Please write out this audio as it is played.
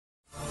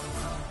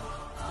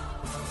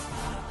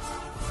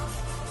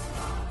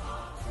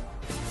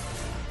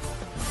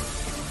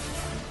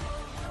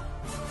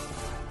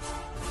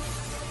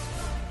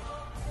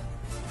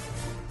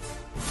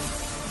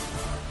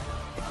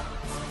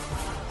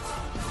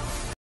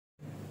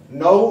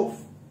Now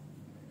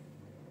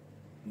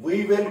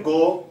we will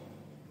go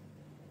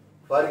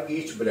for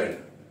each blend.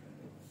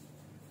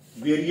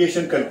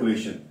 Variation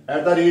calculation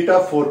at the rate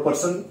of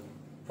 4%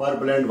 for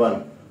blend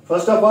 1.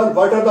 First of all,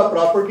 what are the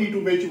property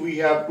to which we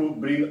have to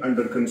bring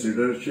under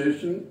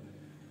consideration?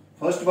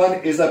 First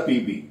one is a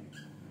PB,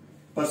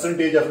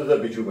 percentage of the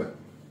bitumen.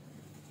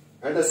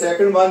 And the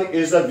second one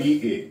is a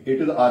VA,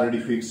 it is already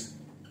fixed.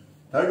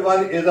 Third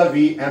one is a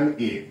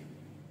VMA.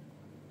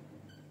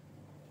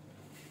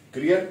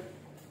 Clear?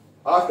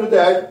 After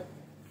that,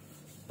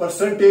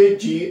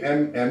 percentage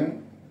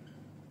GMM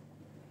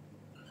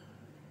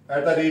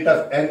at the rate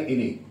of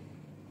NNE.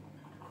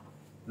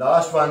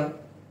 Last one,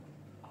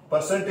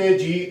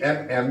 percentage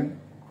GMM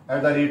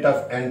at the rate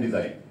of N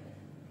design.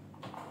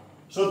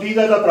 So these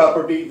are the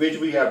property which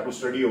we have to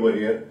study over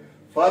here.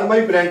 For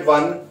my blend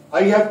 1,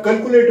 I have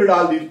calculated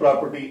all these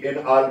property in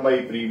all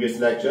my previous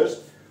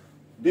lectures.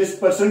 This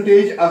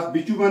percentage of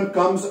bitumen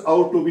comes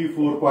out to be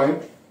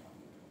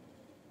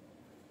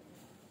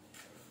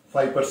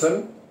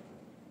 4.5%.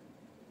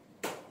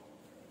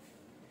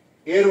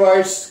 Air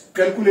voids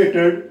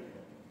calculated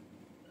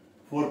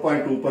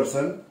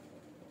 4.2%.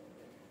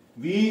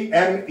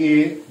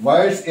 VMA,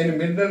 voids in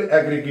mineral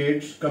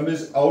aggregates,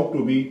 comes out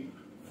to be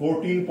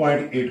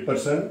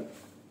 14.8%.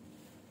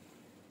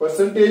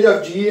 Percentage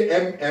of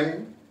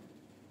GMM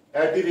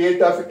at the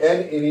rate of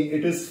NNE,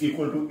 it is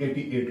equal to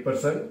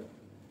 88%.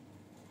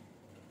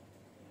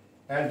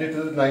 And it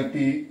is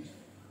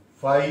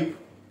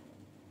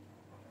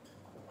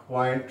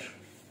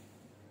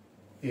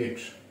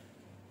 95.8.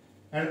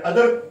 And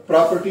other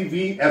property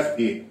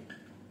VFA,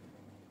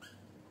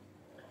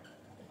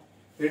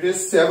 it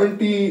is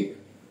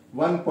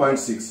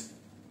 71.6.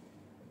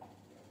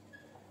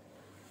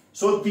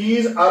 So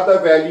these are the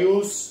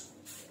values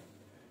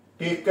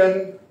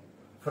taken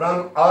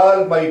from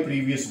all my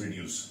previous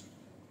videos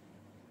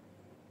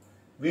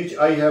which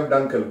I have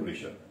done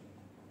calculation.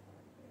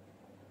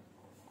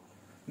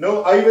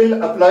 Now I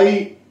will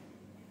apply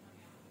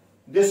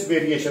this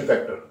variation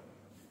factor.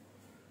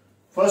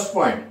 First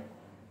point,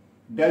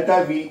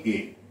 delta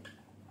VA.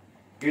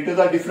 It is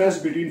the difference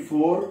between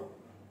 4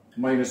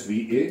 minus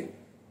VA.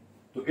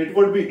 So it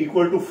would be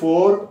equal to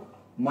 4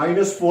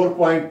 minus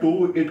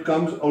 4.2. It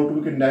comes out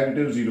to be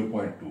negative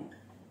 0.2.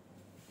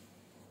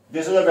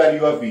 This is the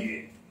value of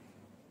VA.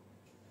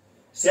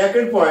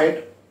 Second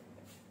point,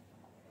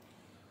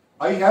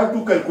 I have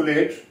to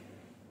calculate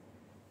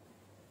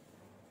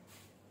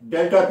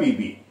delta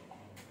PB.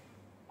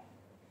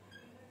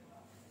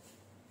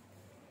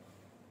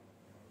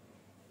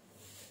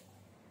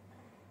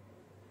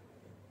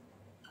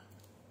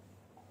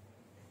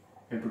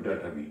 Into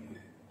delta VA.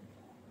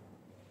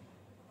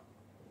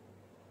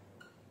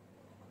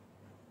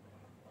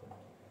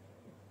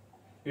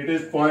 It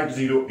is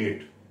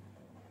 0.08.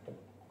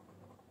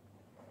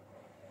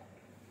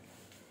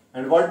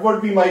 And what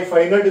would be my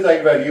final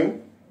design value?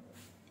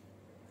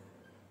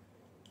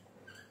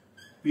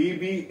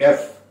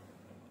 PBF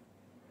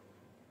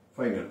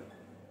final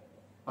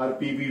or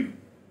PB.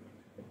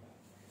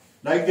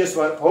 Like this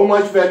one, how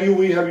much value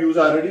we have used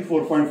already?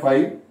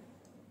 4.5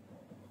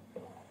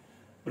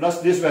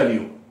 plus this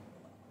value.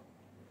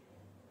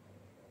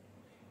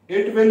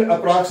 It will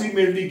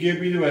approximately give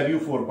me the value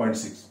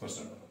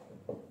 4.6%.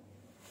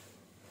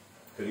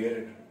 Clear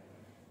it?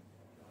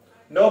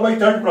 Now my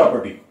third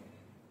property,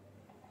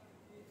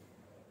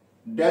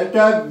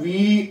 delta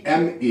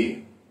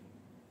VMA.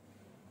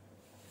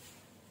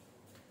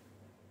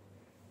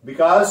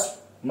 Because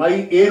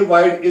my air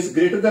void is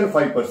greater than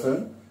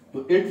 5%,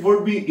 so it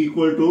would be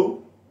equal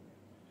to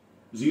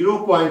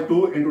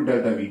 0.2 into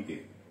delta VA.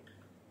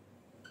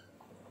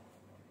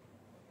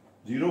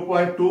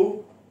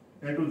 0.2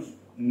 into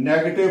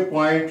negative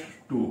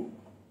 0.2,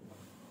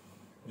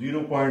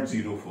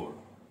 0.04.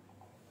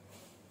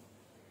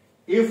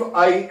 If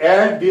I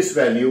add this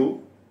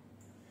value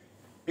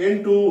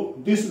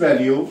into this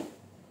value,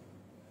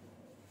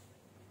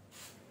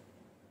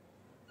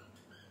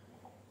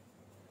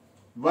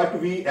 what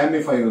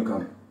VMA final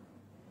come?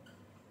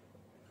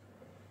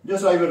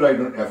 Just I will write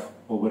on F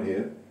over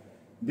here.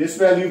 This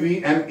value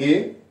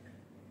VMA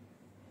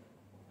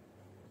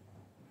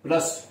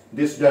plus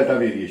this delta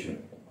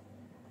variation.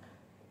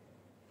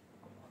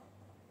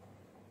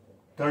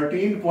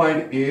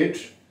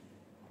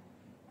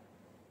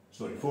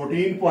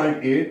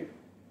 14.8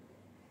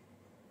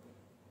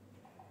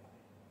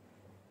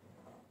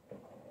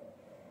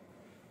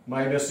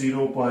 minus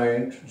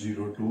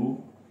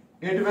 0.02.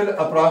 It will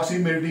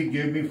approximately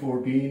give me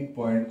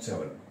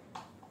 14.7,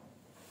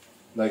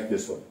 like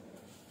this one.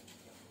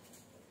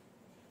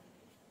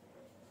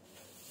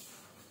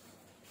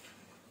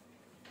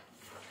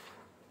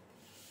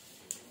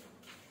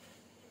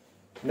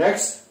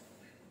 Next,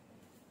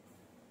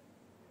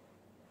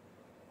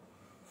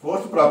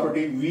 fourth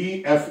property,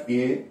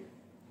 VFA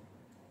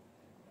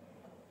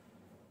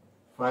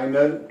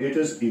final, it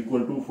is equal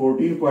to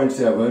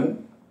 14.7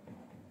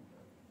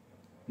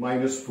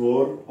 minus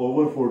 4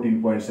 over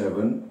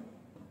 14.7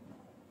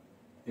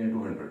 into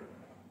 100.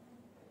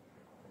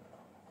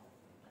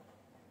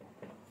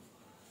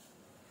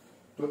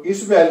 तो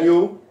इस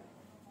value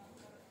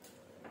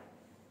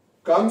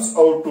comes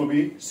out to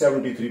be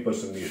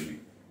 73% nearly.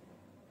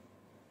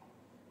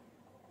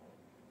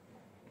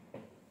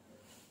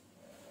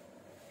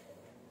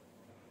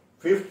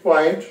 Fifth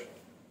point,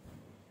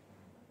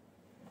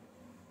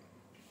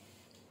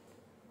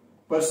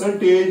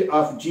 percentage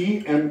of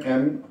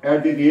GMM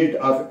at the rate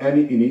of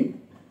any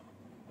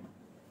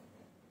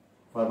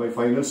for my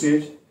final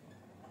stage,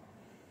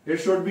 it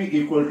should be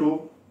equal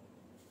to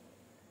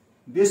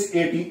this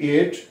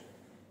 88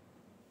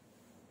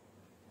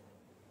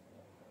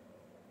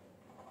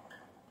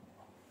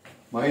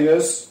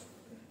 minus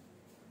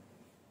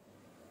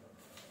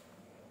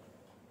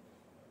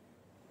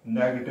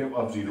negative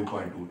of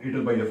 0.2. It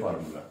is by a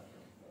formula.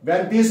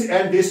 When this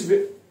and this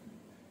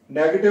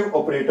negative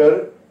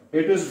operator,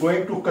 it is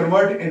going to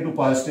convert into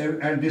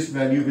positive, and this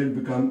value will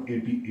become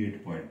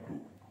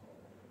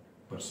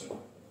 88.2%.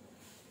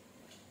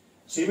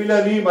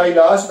 Similarly, my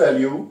last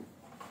value,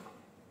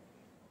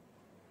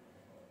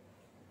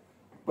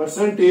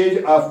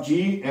 percentage of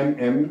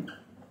GMM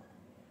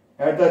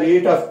at the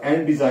rate of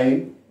N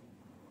design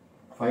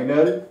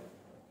final,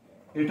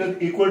 it is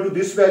equal to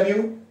this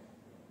value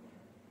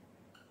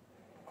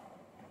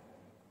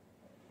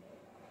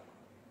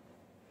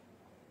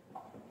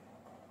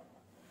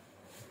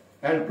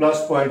and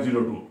plus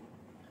 0.02.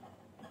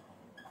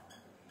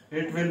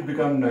 It will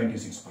become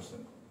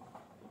 96%.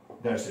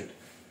 That's it.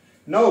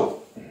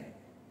 Now,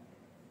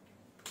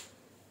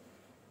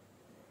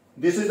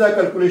 this is the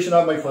calculation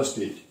of my first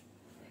stage.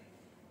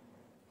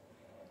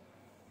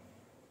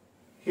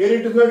 Here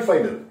it is not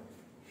final.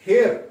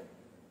 Here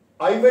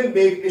I will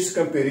make its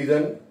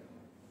comparison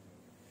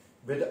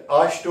with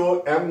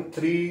ASHTO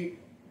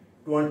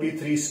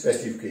M323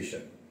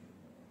 specification.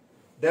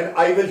 Then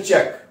I will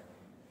check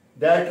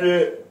that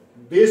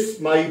this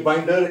my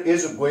binder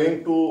is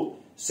going to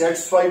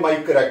satisfy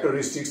my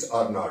characteristics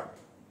or not.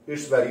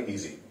 It's very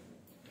easy.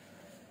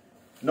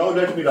 Now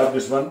let me rub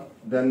this one,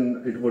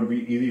 then it would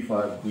be easy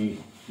for me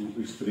to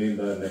explain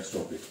the next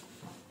topic.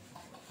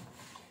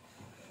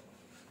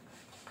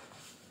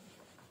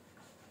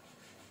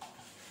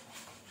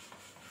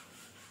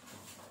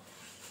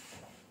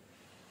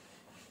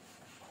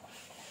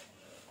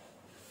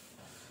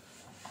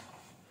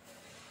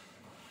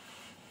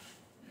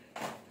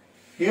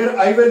 Here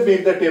I will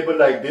make the table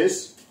like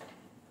this.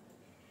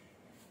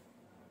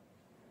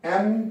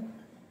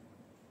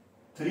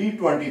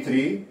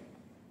 M323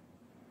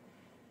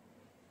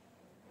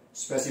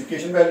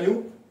 specification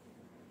value,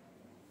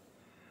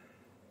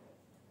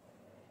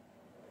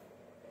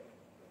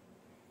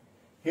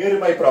 here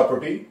my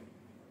property,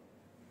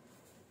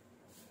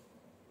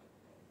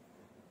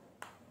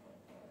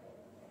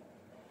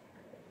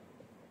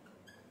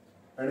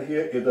 and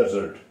here is the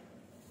result,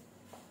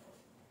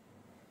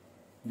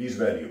 this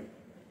value.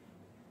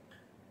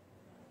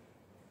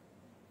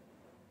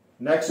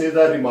 Next is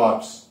the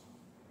remarks,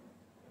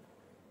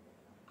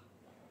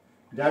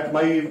 that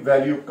my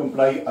value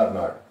comply or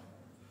not.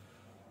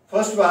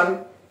 First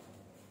one,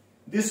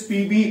 this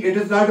PB, it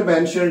is not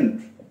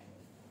mentioned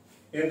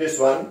in this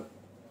one.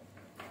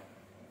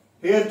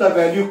 Here the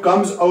value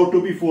comes out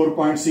to be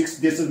 4.6.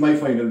 This is my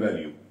final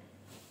value.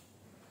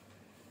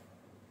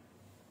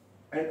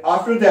 And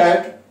after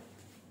that,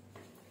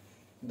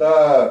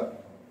 the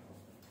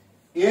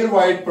air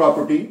wide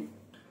property,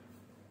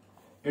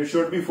 it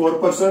should be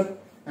 4%,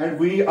 and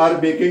we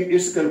are making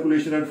its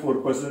calculation at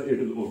 4%. It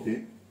is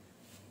okay.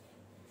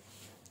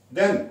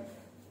 Then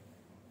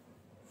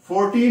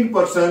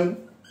 14%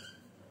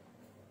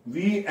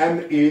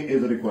 VMA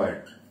is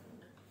required.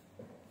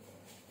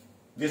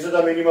 This is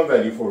the minimum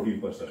value,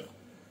 14%.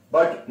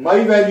 But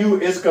my value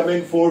is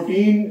coming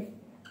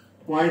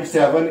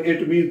 14.7.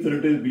 It means that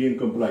it is being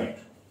compliant.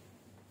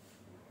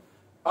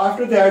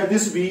 After that,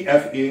 this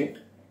VFA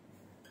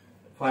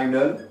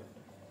final,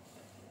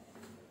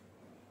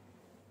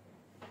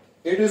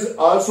 it is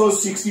also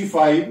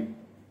 65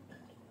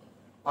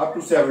 up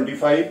to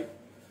 75.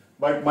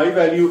 But my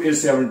value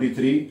is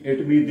 73.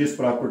 It means this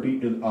property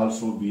is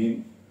also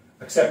being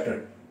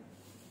accepted.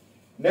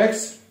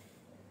 Next,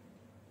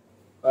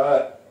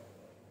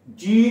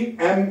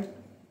 GMM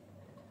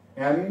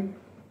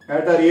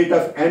at the rate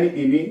of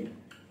NE.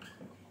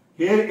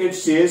 Here it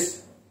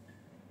says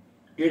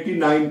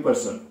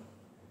 89%.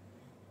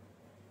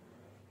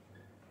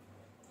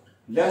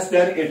 Less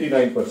than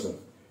 89%.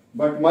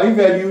 But my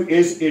value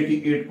is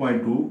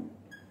 88.2.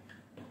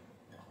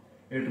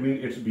 It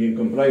means it's being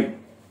complied.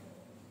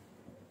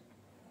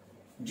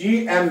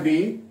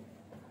 GMB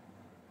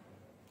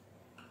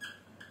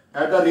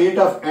at the rate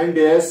of N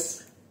dash,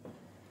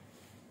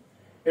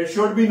 it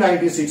should be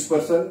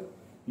 96%.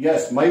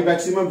 Yes, my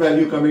maximum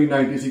value coming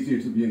 96,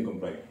 it's being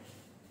complied.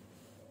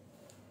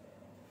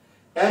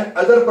 And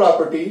other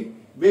property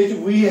which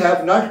we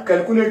have not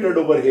calculated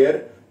over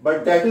here,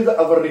 but that is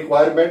our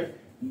requirement,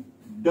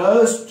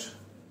 dust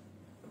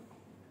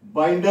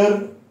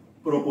binder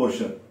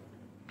proportion.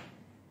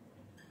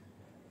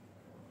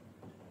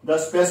 The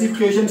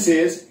specification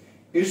says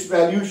its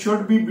value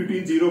should be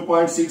between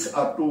 0.6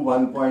 up to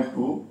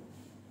 1.2.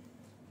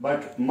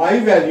 but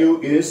my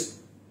value is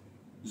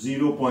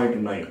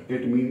 0.9.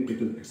 It means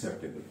it is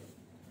acceptable.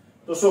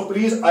 So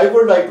please, I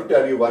would like to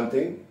tell you one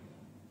thing.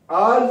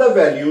 All the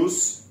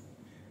values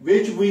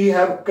which we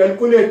have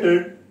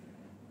calculated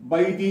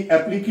by the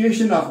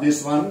application of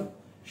this one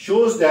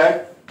shows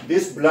that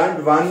this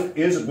blend 1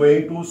 is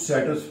going to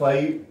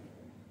satisfy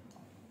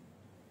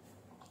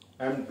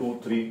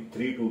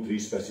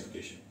M323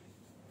 specification.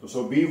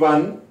 So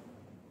B1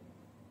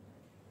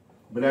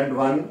 blend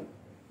 1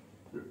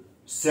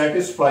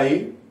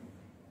 satisfy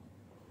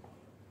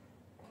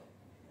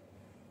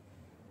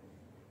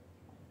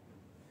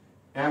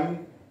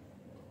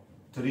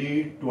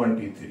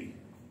M323.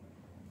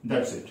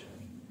 That's it.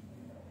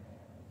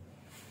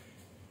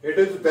 It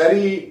is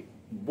very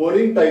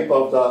boring type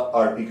of the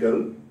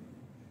article,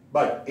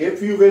 but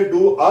if you will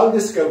do all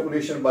this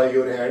calculation by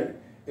your hand,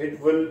 it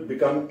will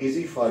become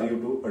easy for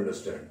you to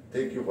understand.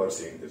 Thank you for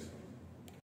saying this.